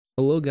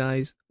Hello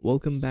guys,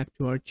 welcome back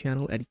to our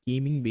channel at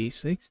Gaming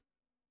Basics.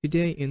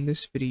 Today in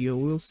this video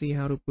we'll see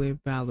how to play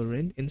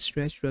Valorant in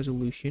stretched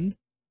resolution.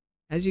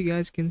 As you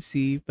guys can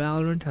see,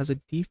 Valorant has a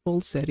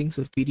default settings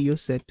of video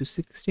set to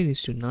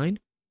 16:9,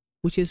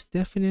 which is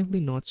definitely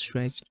not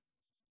stretched.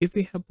 If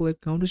you have played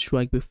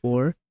Counter-Strike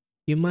before,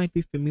 you might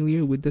be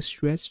familiar with the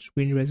stretched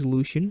screen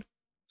resolution.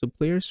 So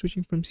players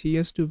switching from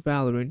CS to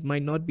Valorant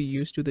might not be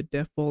used to the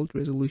default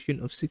resolution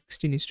of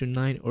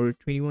 16:9 or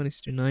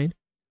 21:9,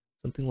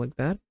 something like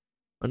that.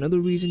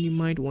 Another reason you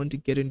might want to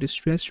get into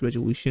stretched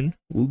resolution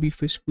will be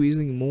for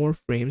squeezing more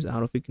frames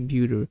out of a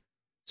computer.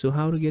 So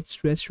how to get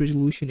stretched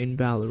resolution in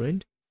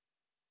Valorant?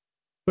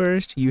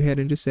 First, you head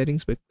into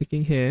settings by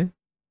clicking here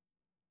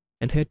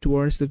and head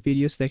towards the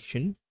video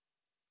section.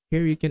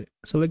 Here you can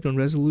select on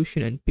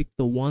resolution and pick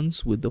the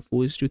ones with the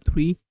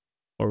 4:3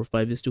 or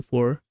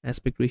 5:4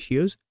 aspect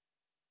ratios.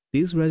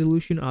 These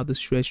resolution are the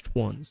stretched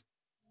ones.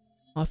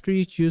 After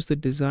you choose the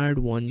desired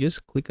one,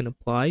 just click on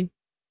apply.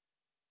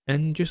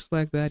 And just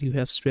like that, you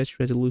have stretched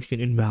resolution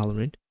in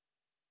Valorant.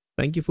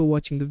 Thank you for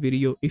watching the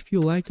video. If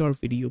you like our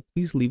video,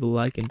 please leave a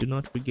like and do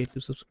not forget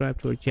to subscribe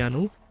to our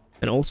channel.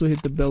 And also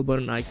hit the bell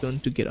button icon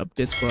to get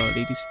updates for our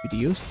latest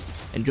videos.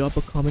 And drop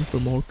a comment for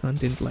more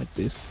content like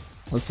this.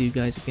 I'll see you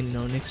guys again in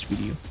our next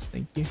video.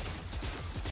 Thank you.